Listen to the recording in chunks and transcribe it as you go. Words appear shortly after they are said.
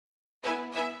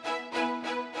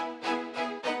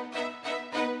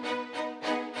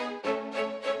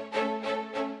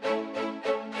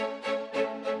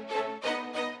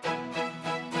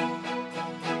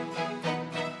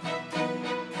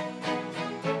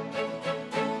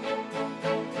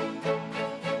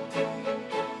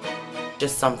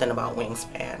Just something about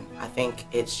Wingspan. I think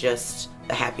it's just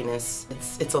the happiness.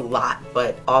 It's a lot,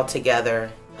 but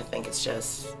altogether, I think it's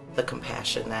just the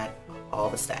compassion that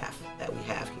all the staff that we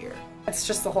have here. It's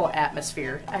just the whole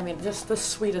atmosphere. I mean, just the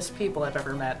sweetest people I've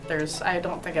ever met. I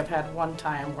don't think I've had one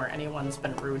time where anyone's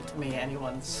been rude to me,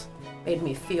 anyone's made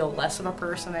me feel less of a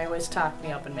person. They always talk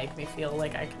me up and make me feel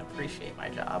like I can appreciate my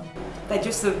job. That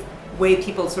just the way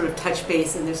people sort of touch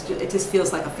base, and it just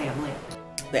feels like a family.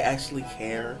 They actually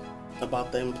care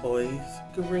about the employees.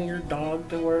 You can bring your dog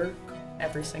to work.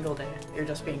 Every single day, you're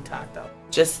just being talked up.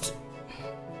 It's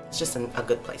just a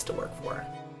good place to work for.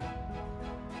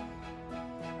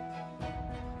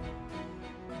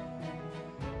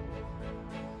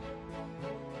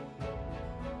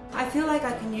 I feel like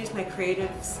I can use my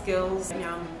creative skills.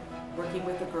 Now I'm working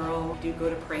with a girl. We do go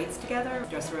to parades together,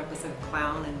 dress her up as a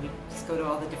clown, and we just go to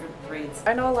all the different parades.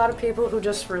 I know a lot of people who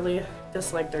just really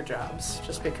dislike their jobs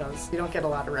just because you don't get a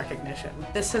lot of recognition.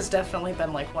 This has definitely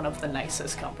been like one of the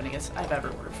nicest companies I've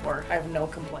ever worked for. I have no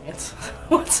complaints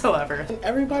whatsoever. And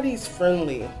everybody's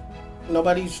friendly.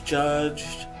 Nobody's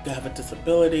judged. You have a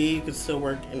disability, you can still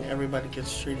work, and everybody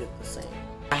gets treated the same.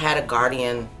 I had a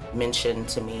guardian mention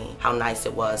to me how nice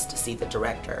it was to see the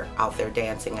director out there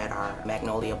dancing at our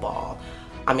Magnolia Ball.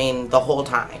 I mean, the whole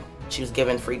time. She was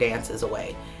giving free dances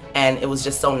away. And it was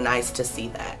just so nice to see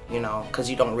that, you know, because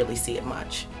you don't really see it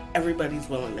much. Everybody's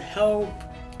willing to help.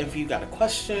 If you got a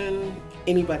question,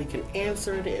 anybody can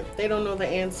answer it. If they don't know the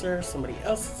answer, somebody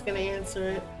else is going to answer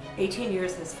it. 18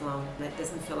 years has flown. That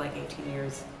doesn't feel like 18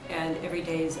 years. And every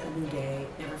day is a new day.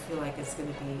 Never feel like it's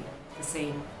going to be the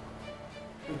same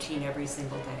routine every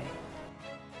single day.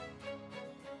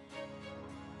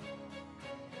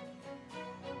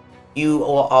 You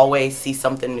will always see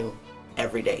something new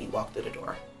every day you walk through the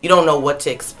door. You don't know what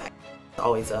to expect. It's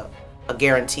always a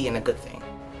guarantee and a good thing.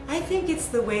 I think it's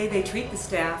the way they treat the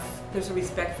staff. There's a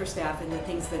respect for staff and the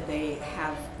things that they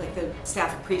have, like the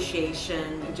staff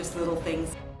appreciation and just little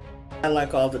things. I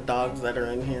like all the dogs that are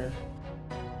in here.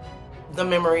 The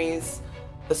memories,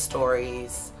 the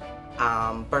stories,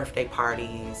 birthday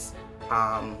parties,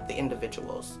 the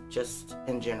individuals, just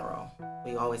in general.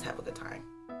 We always have a good time.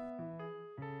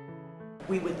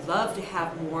 We would love to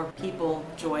have more people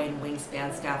join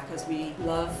Wingspan staff because we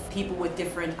love people with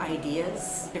different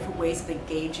ideas, different ways of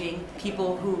engaging,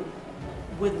 people who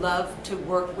would love to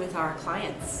work with our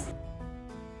clients.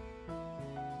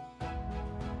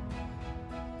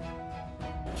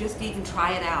 Just even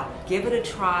try it out. Give it a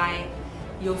try.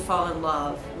 You'll fall in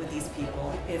love with these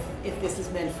people. If this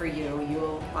is meant for you,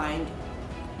 you'll find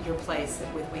your place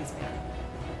with Wingspan.